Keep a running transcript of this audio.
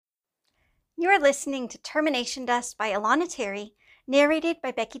You're listening to Termination Dust by Alana Terry, narrated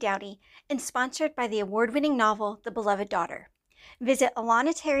by Becky Dowdy, and sponsored by the award-winning novel The Beloved Daughter. Visit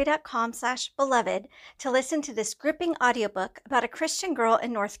alanaterry.com/beloved to listen to this gripping audiobook about a Christian girl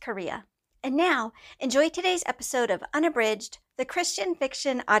in North Korea. And now, enjoy today's episode of Unabridged, the Christian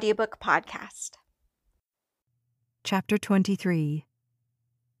Fiction Audiobook Podcast. Chapter 23.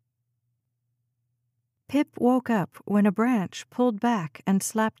 Pip woke up when a branch pulled back and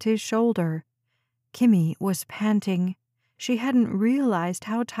slapped his shoulder. Kimmy was panting. She hadn't realized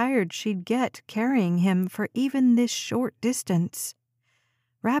how tired she'd get carrying him for even this short distance.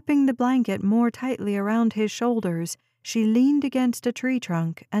 Wrapping the blanket more tightly around his shoulders, she leaned against a tree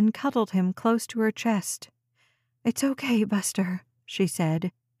trunk and cuddled him close to her chest. "It's okay, Buster," she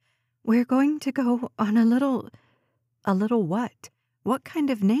said. "We're going to go on a little..." A little what? What kind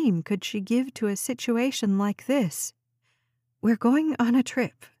of name could she give to a situation like this? "We're going on a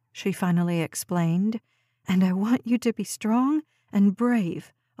trip," she finally explained, "and I want you to be strong and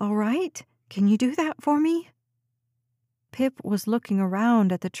brave, all right? Can you do that for me?" Pip was looking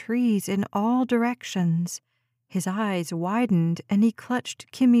around at the trees in all directions. His eyes widened and he clutched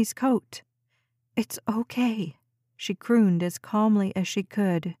Kimmy's coat. "It's okay," she crooned as calmly as she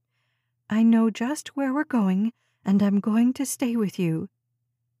could. "I know just where we're going, and I'm going to stay with you."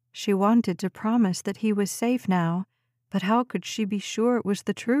 She wanted to promise that he was safe now, but how could she be sure it was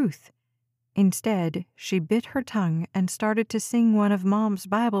the truth? Instead, she bit her tongue and started to sing one of Mom's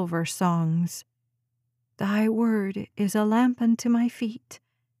Bible verse songs. "Thy word is a lamp unto my feet,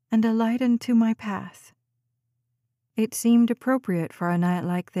 and a light unto my path." It seemed appropriate for a night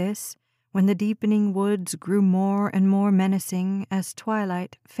like this, when the deepening woods grew more and more menacing as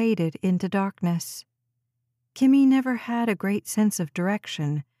twilight faded into darkness. Kimmy never had a great sense of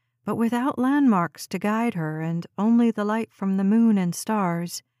direction, but without landmarks to guide her and only the light from the moon and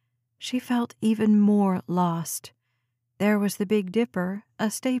stars, she felt even more lost. There was the Big Dipper,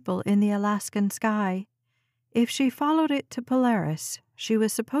 a staple in the Alaskan sky. If she followed it to Polaris, she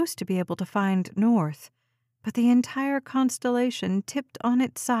was supposed to be able to find north, but the entire constellation tipped on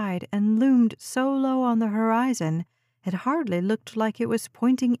its side and loomed so low on the horizon it hardly looked like it was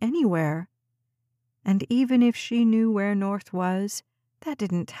pointing anywhere. And even if she knew where north was, that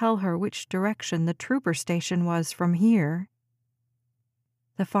didn't tell her which direction the trooper station was from here.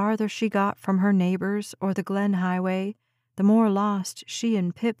 The farther she got from her neighbors or the Glen Highway, the more lost she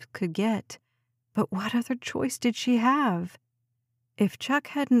and Pip could get. But what other choice did she have? If Chuck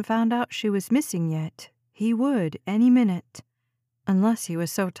hadn't found out she was missing yet, he would any minute. Unless he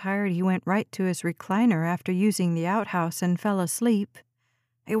was so tired he went right to his recliner after using the outhouse and fell asleep.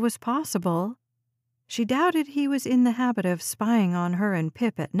 It was possible. She doubted he was in the habit of spying on her and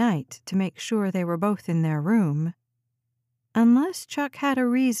Pip at night to make sure they were both in their room. Unless Chuck had a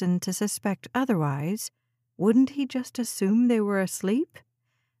reason to suspect otherwise, wouldn't he just assume they were asleep?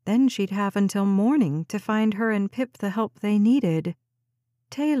 Then she'd have until morning to find her and Pip the help they needed.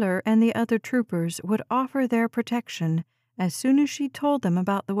 Taylor and the other troopers would offer their protection as soon as she told them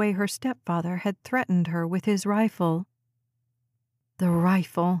about the way her stepfather had threatened her with his rifle. The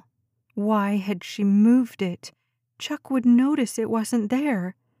rifle. Why had she moved it? Chuck would notice it wasn't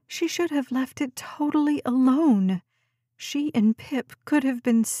there. She should have left it totally alone. She and Pip could have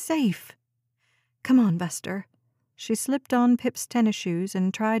been safe. "Come on, Buster." She slipped on Pip's tennis shoes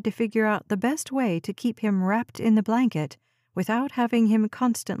and tried to figure out the best way to keep him wrapped in the blanket without having him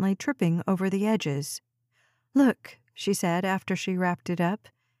constantly tripping over the edges. "Look," she said after she wrapped it up.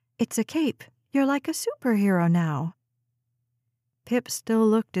 "It's a cape. You're like a superhero now." Pip still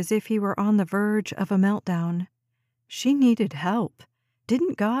looked as if he were on the verge of a meltdown. She needed help.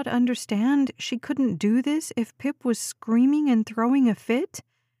 Didn't God understand she couldn't do this if Pip was screaming and throwing a fit?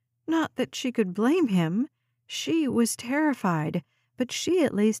 Not that she could blame him. She was terrified, but she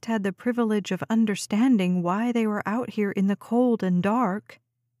at least had the privilege of understanding why they were out here in the cold and dark.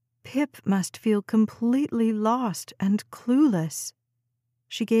 Pip must feel completely lost and clueless.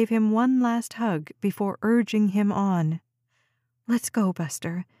 She gave him one last hug before urging him on. "Let's go,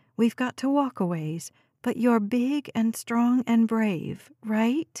 Buster. We've got to walk a ways, but you're big and strong and brave,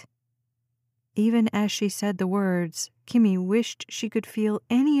 right?" Even as she said the words, Kimmy wished she could feel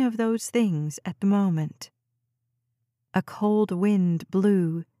any of those things at the moment. A cold wind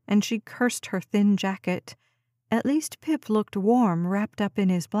blew, and she cursed her thin jacket. At least Pip looked warm wrapped up in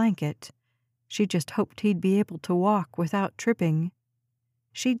his blanket. She just hoped he'd be able to walk without tripping.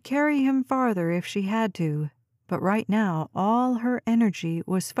 She'd carry him farther if she had to, but right now all her energy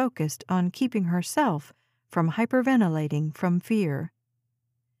was focused on keeping herself from hyperventilating from fear.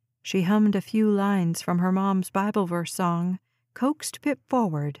 She hummed a few lines from her mom's Bible verse song, coaxed Pip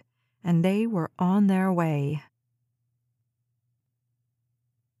forward, and they were on their way.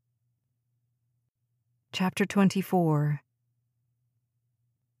 Chapter 24.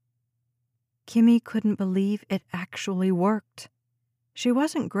 Kimmy couldn't believe it actually worked. She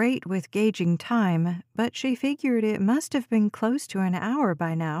wasn't great with gauging time, but she figured it must have been close to an hour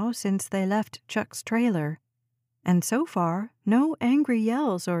by now since they left Chuck's trailer. And so far, no angry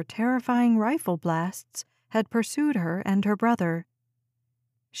yells or terrifying rifle blasts had pursued her and her brother.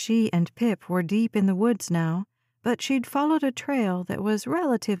 She and Pip were deep in the woods now, but she'd followed a trail that was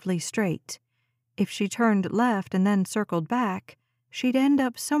relatively straight. If she turned left and then circled back, she'd end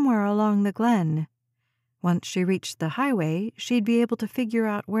up somewhere along the glen. Once she reached the highway, she'd be able to figure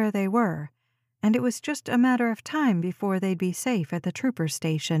out where they were, and it was just a matter of time before they'd be safe at the trooper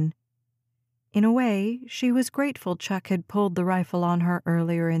station. In a way, she was grateful Chuck had pulled the rifle on her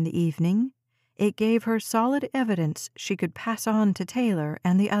earlier in the evening. It gave her solid evidence she could pass on to Taylor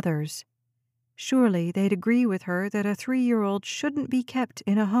and the others. Surely they'd agree with her that a 3-year-old shouldn't be kept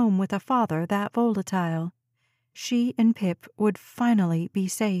in a home with a father that volatile. She and Pip would finally be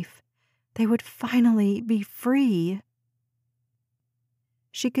safe. They would finally be free.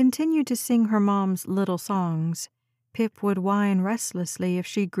 She continued to sing her mom's little songs. Pip would whine restlessly if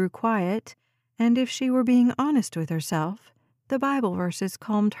she grew quiet, and if she were being honest with herself, the Bible verses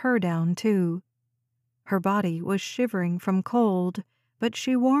calmed her down too. Her body was shivering from cold, but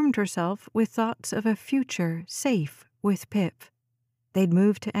she warmed herself with thoughts of a future safe with Pip. They'd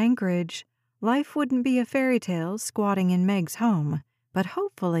move to Anchorage. Life wouldn't be a fairy tale squatting in Meg's home, but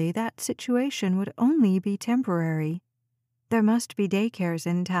hopefully that situation would only be temporary. There must be daycares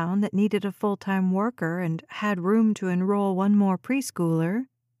in town that needed a full-time worker and had room to enroll one more preschooler.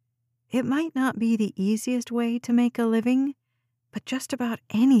 It might not be the easiest way to make a living, but just about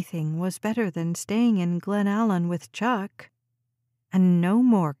anything was better than staying in Glen Allen with Chuck. And no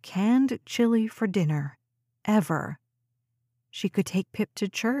more canned chili for dinner. Ever. She could take Pip to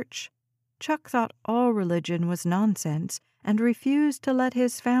church. Chuck thought all religion was nonsense and refused to let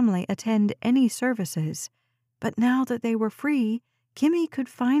his family attend any services. But now that they were free, Kimmy could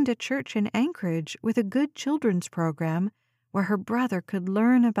find a church in Anchorage with a good children's program where her brother could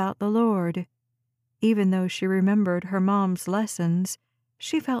learn about the Lord. Even though she remembered her mom's lessons,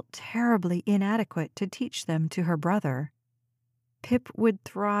 she felt terribly inadequate to teach them to her brother. Pip would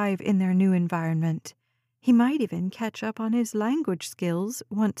thrive in their new environment. He might even catch up on his language skills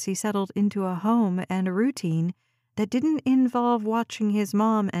once he settled into a home and a routine that didn't involve watching his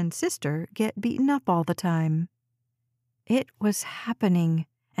mom and sister get beaten up all the time. It was happening,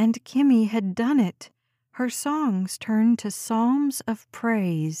 and Kimmy had done it. Her songs turned to psalms of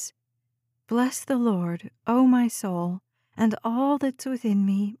praise. Bless the Lord, O my soul, and all that's within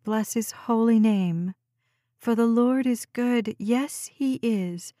me, bless his holy name. For the Lord is good, yes, he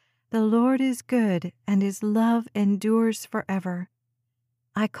is. The Lord is good, and his love endures forever.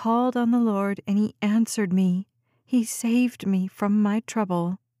 I called on the Lord, and he answered me. He saved me from my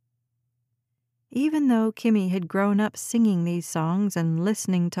trouble. Even though Kimmy had grown up singing these songs and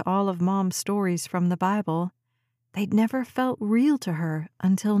listening to all of Mom's stories from the Bible, they'd never felt real to her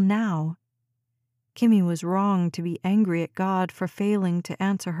until now. Kimmy was wrong to be angry at God for failing to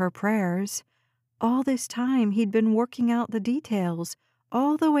answer her prayers. All this time he'd been working out the details,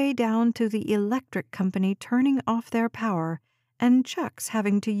 all the way down to the electric company turning off their power and Chuck's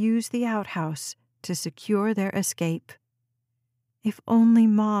having to use the outhouse to secure their escape. If only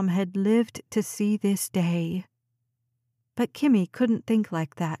Mom had lived to see this day. But Kimmy couldn't think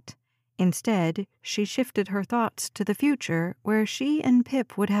like that. Instead, she shifted her thoughts to the future where she and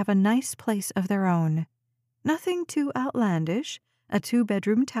Pip would have a nice place of their own. Nothing too outlandish. A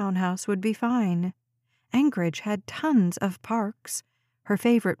 2-bedroom townhouse would be fine. Anchorage had tons of parks. Her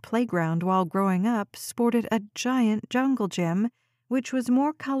favorite playground while growing up sported a giant jungle gym, which was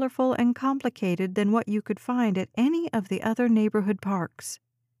more colorful and complicated than what you could find at any of the other neighborhood parks.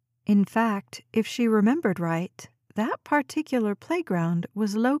 In fact, if she remembered right, that particular playground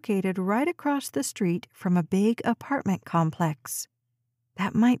was located right across the street from a big apartment complex.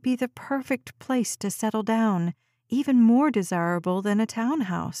 That might be the perfect place to settle down, even more desirable than a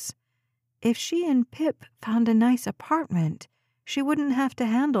townhouse. If she and Pip found a nice apartment, she wouldn't have to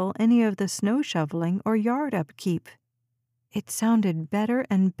handle any of the snow shoveling or yard upkeep. It sounded better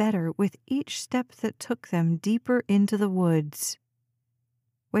and better with each step that took them deeper into the woods.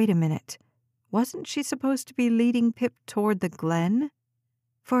 Wait a minute. Wasn't she supposed to be leading Pip toward the glen?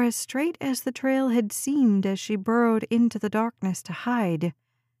 For as straight as the trail had seemed as she burrowed into the darkness to hide,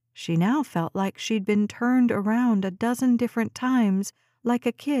 she now felt like she'd been turned around a dozen different times, like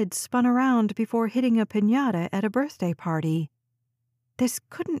a kid spun around before hitting a piñata at a birthday party. This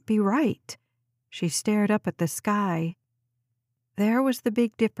couldn't be right. She stared up at the sky. There was the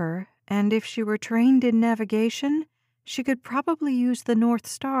Big Dipper, and if she were trained in navigation, she could probably use the North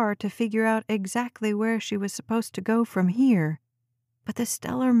Star to figure out exactly where she was supposed to go from here. But the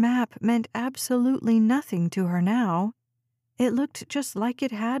stellar map meant absolutely nothing to her now. It looked just like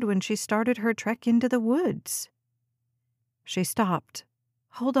it had when she started her trek into the woods. She stopped.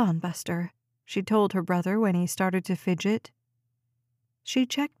 "Hold on, Buster," she told her brother when he started to fidget. She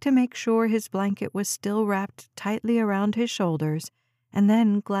checked to make sure his blanket was still wrapped tightly around his shoulders, and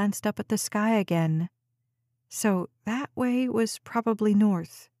then glanced up at the sky again. So that way was probably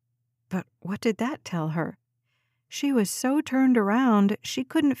north. But what did that tell her? She was so turned around she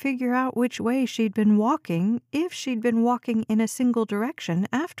couldn't figure out which way she'd been walking, if she'd been walking in a single direction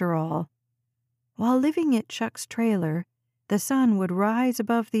after all. While living at Chuck's trailer, the sun would rise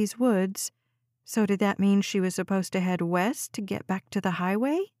above these woods. So did that mean she was supposed to head west to get back to the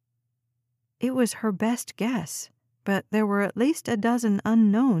highway? It was her best guess, but there were at least a dozen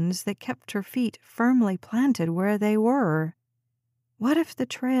unknowns that kept her feet firmly planted where they were. What if the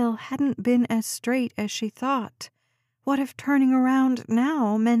trail hadn't been as straight as she thought? What if turning around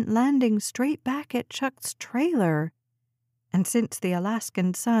now meant landing straight back at Chuck's trailer? And since the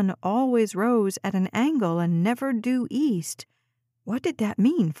Alaskan sun always rose at an angle and never due east, what did that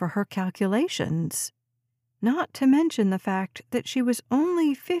mean for her calculations? Not to mention the fact that she was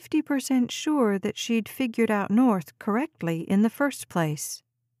only 50% sure that she'd figured out north correctly in the first place.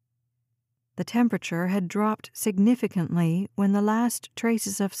 The temperature had dropped significantly when the last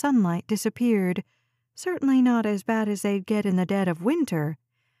traces of sunlight disappeared. Certainly not as bad as they'd get in the dead of winter,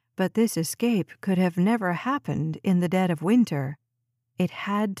 but this escape could have never happened in the dead of winter. It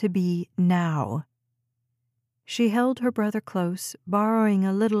had to be now. She held her brother close, borrowing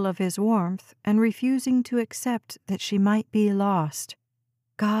a little of his warmth and refusing to accept that she might be lost.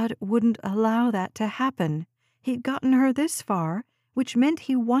 God wouldn't allow that to happen. He'd gotten her this far, which meant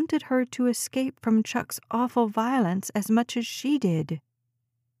he wanted her to escape from Chuck's awful violence as much as she did.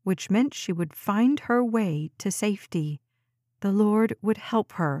 Which meant she would find her way to safety. The Lord would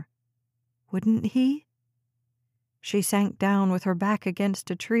help her. Wouldn't he? She sank down with her back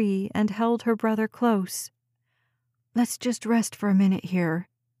against a tree and held her brother close. "Let's just rest for a minute here."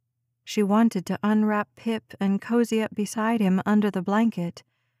 She wanted to unwrap Pip and cozy up beside him under the blanket,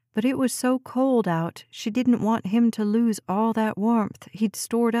 but it was so cold out she didn't want him to lose all that warmth he'd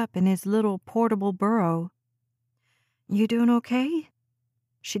stored up in his little portable burrow. "You doing okay?"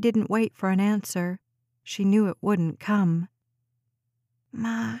 She didn't wait for an answer. She knew it wouldn't come.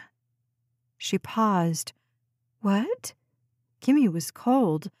 "Ma." She paused. "What?" Kimmy was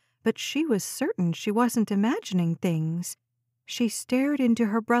cold, but she was certain she wasn't imagining things. She stared into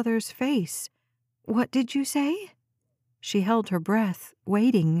her brother's face. "What did you say?" She held her breath,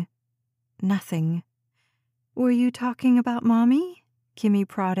 waiting. Nothing. "Were you talking about Mommy?" Kimmy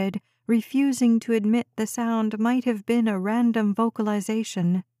prodded, refusing to admit the sound might have been a random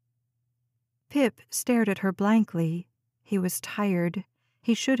vocalization. Pip stared at her blankly. He was tired.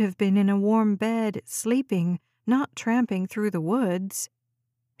 He should have been in a warm bed, sleeping, not tramping through the woods.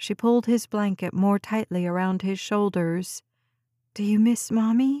 She pulled his blanket more tightly around his shoulders. "Do you miss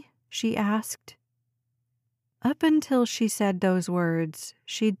Mommy?" she asked. Up until she said those words,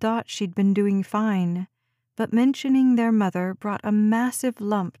 she'd thought she'd been doing fine, but mentioning their mother brought a massive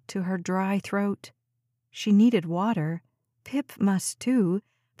lump to her dry throat. She needed water. Pip must too,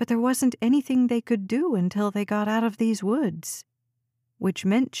 but there wasn't anything they could do until they got out of these woods. Which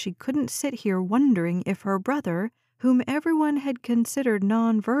meant she couldn't sit here wondering if her brother, whom everyone had considered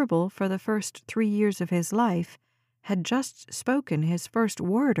nonverbal for the first 3 years of his life, had just spoken his first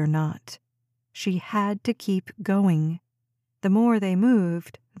word or not. She had to keep going. The more they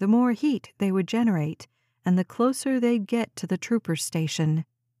moved, the more heat they would generate, and the closer they'd get to the trooper station.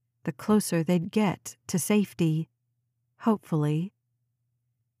 The closer they'd get to safety. Hopefully.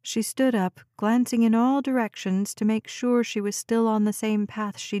 She stood up, glancing in all directions to make sure she was still on the same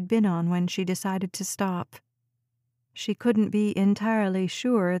path she'd been on when she decided to stop. She couldn't be entirely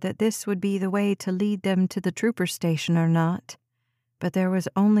sure that this would be the way to lead them to the trooper station or not, but there was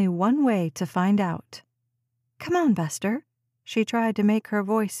only one way to find out. "Come on, Buster." She tried to make her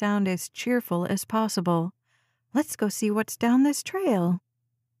voice sound as cheerful as possible. "Let's go see what's down this trail."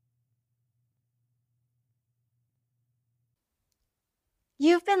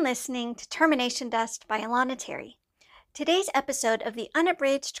 You've been listening to Termination Dust by Alana Terry. Today's episode of the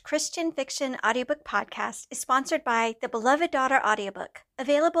Unabridged Christian Fiction Audiobook Podcast is sponsored by the Beloved Daughter audiobook,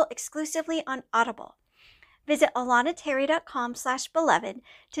 available exclusively on Audible. Visit alanaterry.com/beloved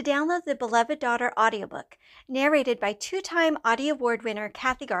to download the Beloved Daughter audiobook, narrated by two-time Audie Award winner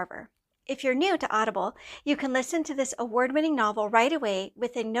Kathy Garver. If you're new to Audible, you can listen to this award-winning novel right away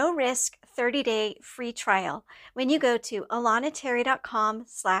with a no-risk 30-day free trial when you go to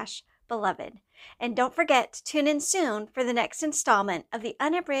alanaterry.com/beloved. And don't forget to tune in soon for the next installment of the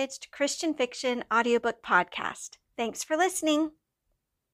Unabridged Christian Fiction Audiobook Podcast. Thanks for listening.